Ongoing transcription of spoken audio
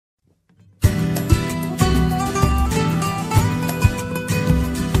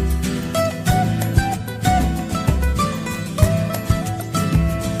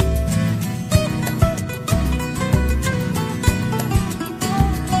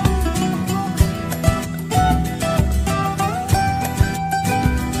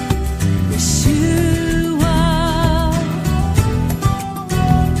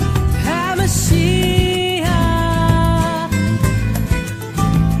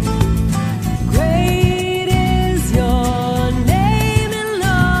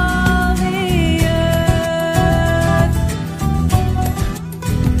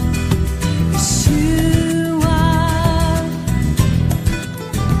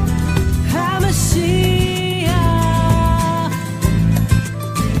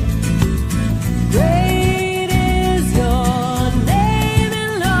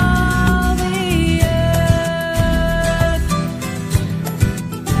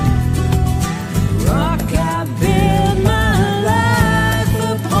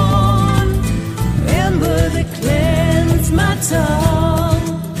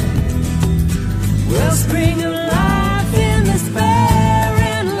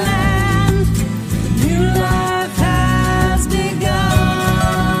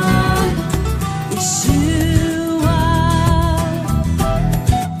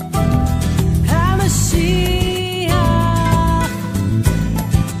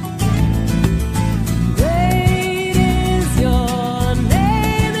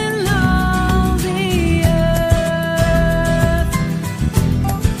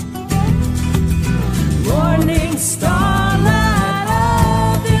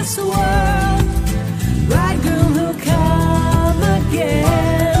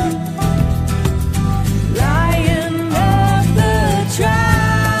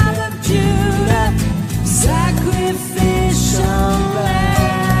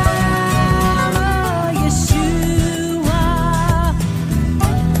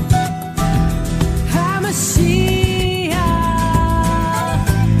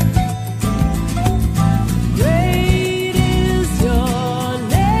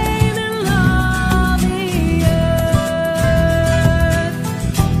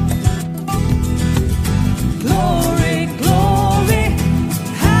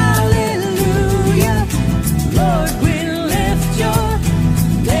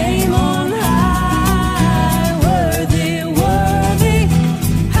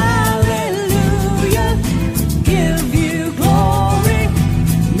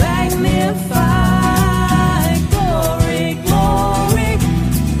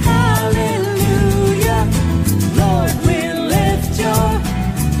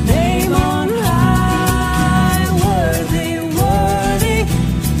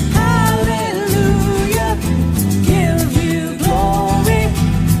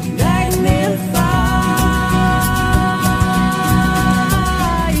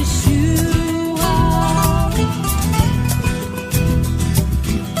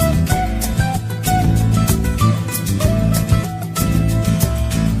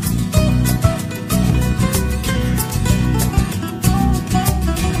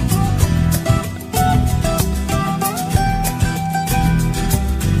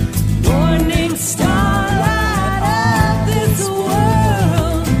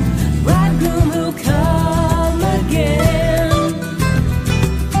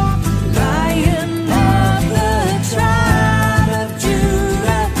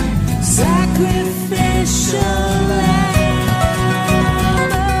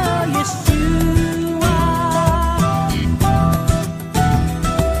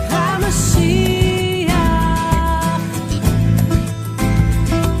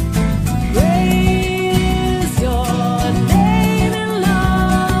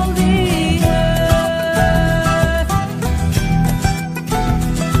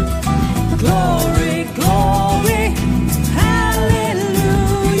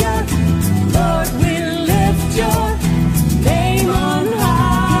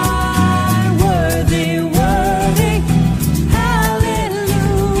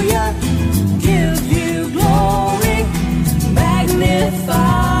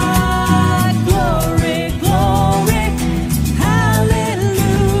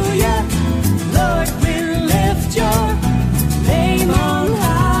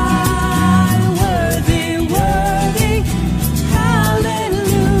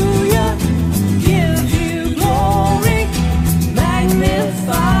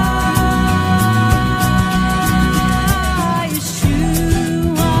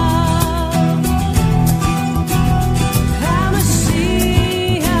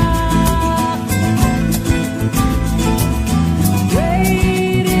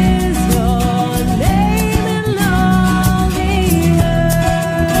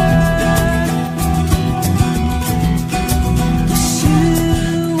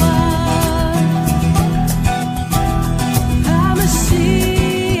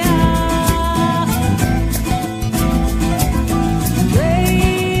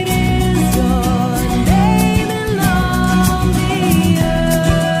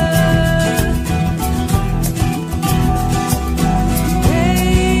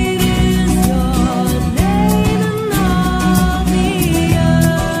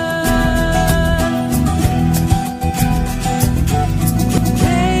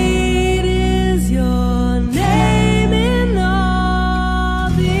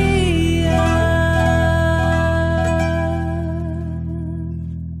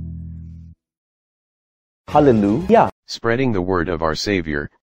Hallelujah. Spreading the word of our Savior,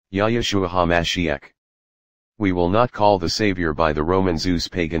 Yahshua HaMashiach. We will not call the Savior by the Roman Zeus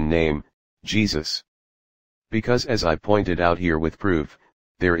pagan name, Jesus. Because as I pointed out here with proof,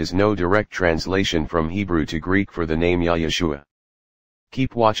 there is no direct translation from Hebrew to Greek for the name Yahshua.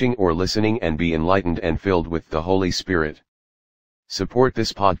 Keep watching or listening and be enlightened and filled with the Holy Spirit. Support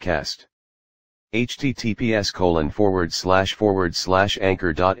this podcast.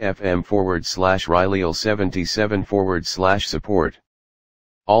 https://anchor.fm/Rileyl77/support.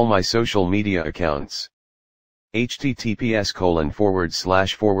 All my social media accounts.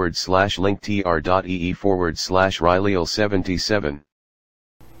 https://linktr.ee/Rileyl77.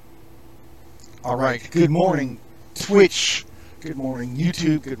 All right. Good morning, Twitch. Good morning,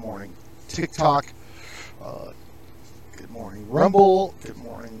 YouTube. Good morning, TikTok. Good morning, Rumble. Good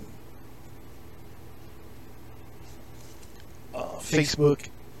morning, Facebook.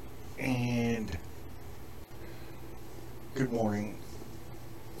 And good morning,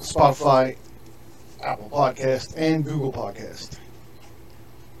 Spotify, Apple Podcast, and Google Podcast.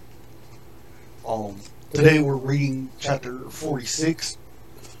 Today we're reading chapter 46,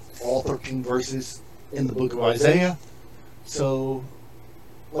 all 13 verses in the book of Isaiah. So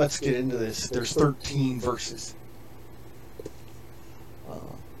let's get into this. There's 13 verses.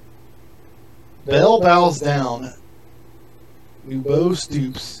 Baal bows down, Nebo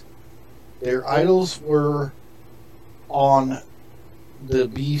stoops. Their idols were on the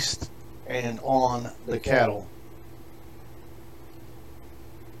beast and on the cattle.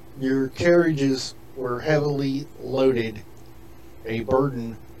 Your carriages were heavily loaded, a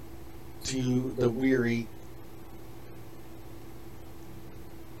burden to the weary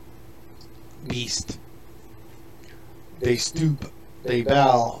beast. They stoop, they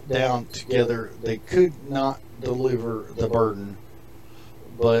bow down together. They could not deliver the burden,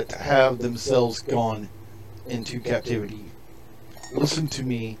 but have themselves gone into captivity. Listen to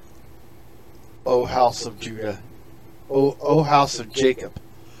me, O house of Judah, O house of Jacob,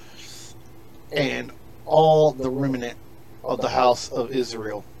 and all the remnant of the house of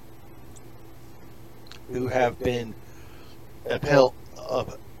Israel, who have been upheld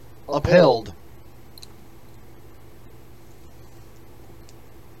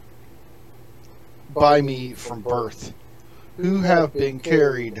by me from birth, who have been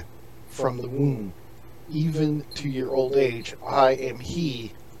carried from the womb, even to your old age. I am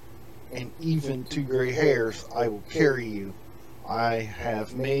he, and even to gray hairs I will carry you. I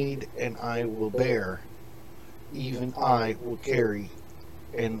have made, and I will bear. Even I will carry,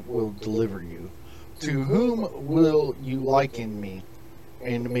 and will deliver you. To whom will you liken me,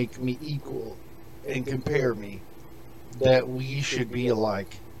 and make me equal, and compare me, that we should be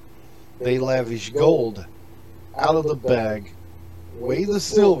alike? They lavish gold out of the bag, weigh the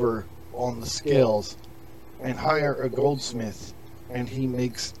silver on the scales, and hire a goldsmith, and he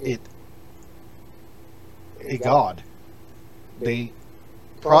makes it a god. They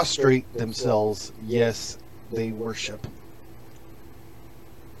prostrate themselves, yes, they worship.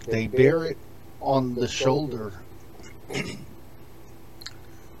 They bear it on the shoulder.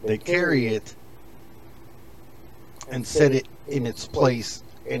 They carry it and set it in its place,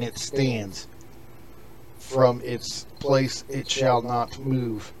 and it stands. From its place it shall not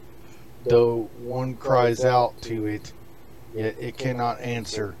move. Though one cries out to it, yet it cannot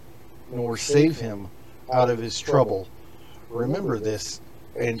answer, nor save him out of his trouble. Remember this,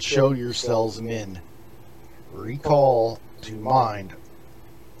 and show yourselves men. Recall to mind,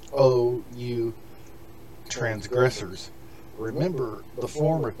 O you transgressors. Remember the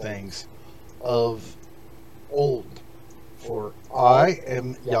former things of old, For I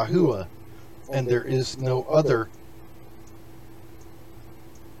am Yahuwah, and there is no other.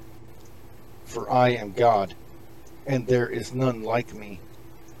 For I am God, and there is none like me,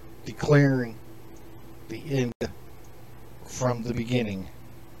 declaring the end from the beginning,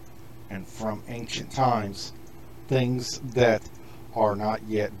 and from ancient times, things that are not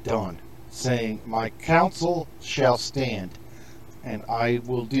yet done, saying, my counsel shall stand, and I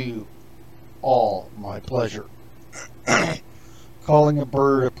will do all my pleasure. Calling a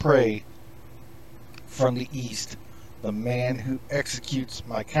bird of prey from the east, the man who executes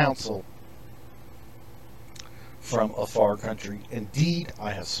my counsel from a far country. Indeed,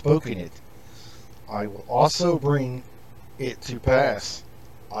 I have spoken it. I will also bring it to pass.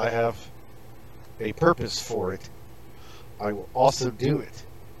 I have a purpose for it. I will also do it.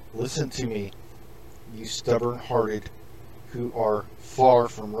 Listen to me, you stubborn-hearted who are far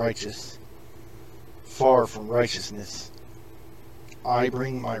from righteousness. I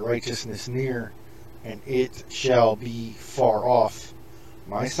bring my righteousness near, and it shall be far off.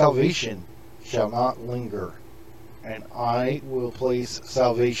 My salvation shall not linger, and I will place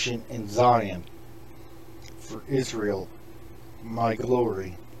salvation in Zion for Israel, my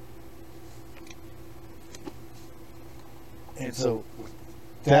glory. And so, with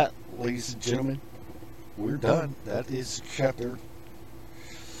that, ladies and gentlemen, we're done. That is chapter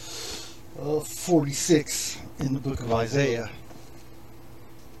 46 in the book of Isaiah.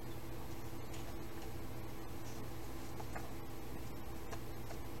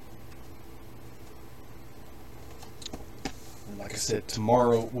 And like I said,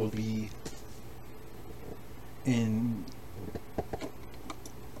 tomorrow will be in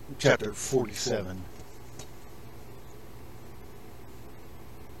chapter 47.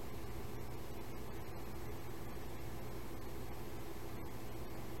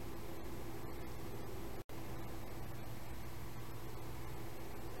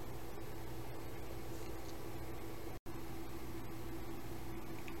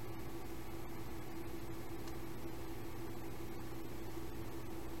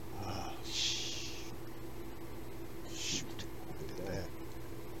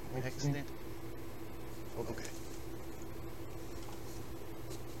 Okay.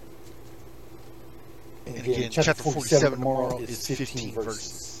 And again, chapter 47 tomorrow is 15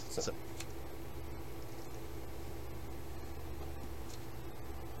 verses. So.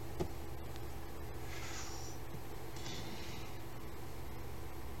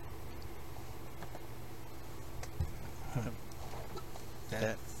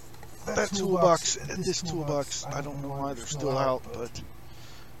 That toolbox and this toolbox, I don't know why they're still out, but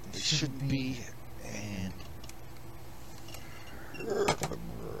they shouldn't be. And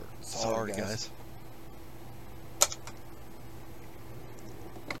sorry, guys.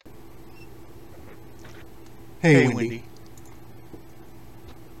 Hey, Wendy.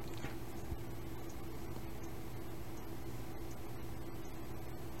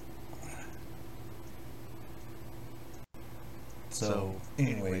 So,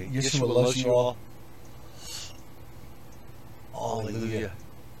 anyway, Yeshua loves you all. Hallelujah.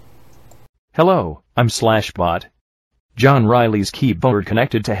 Hello, I'm Slashbot. John Riley's keyboard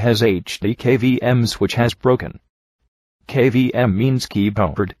connected to his HD KVM switch has broken. KVM means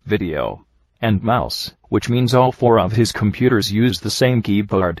keyboard, video, and mouse, which means all four of his computers use the same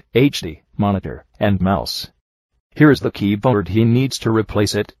keyboard, HD, monitor, and mouse. Here's the keyboard he needs to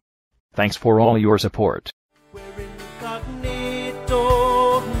replace it. Thanks for all your support.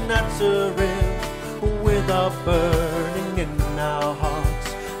 With a burning in our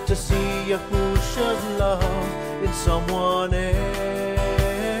hearts to see Yahushua's love in someone else,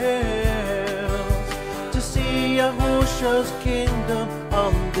 to see Yahushua's kingdom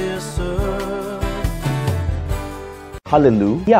on this earth. Hallelujah.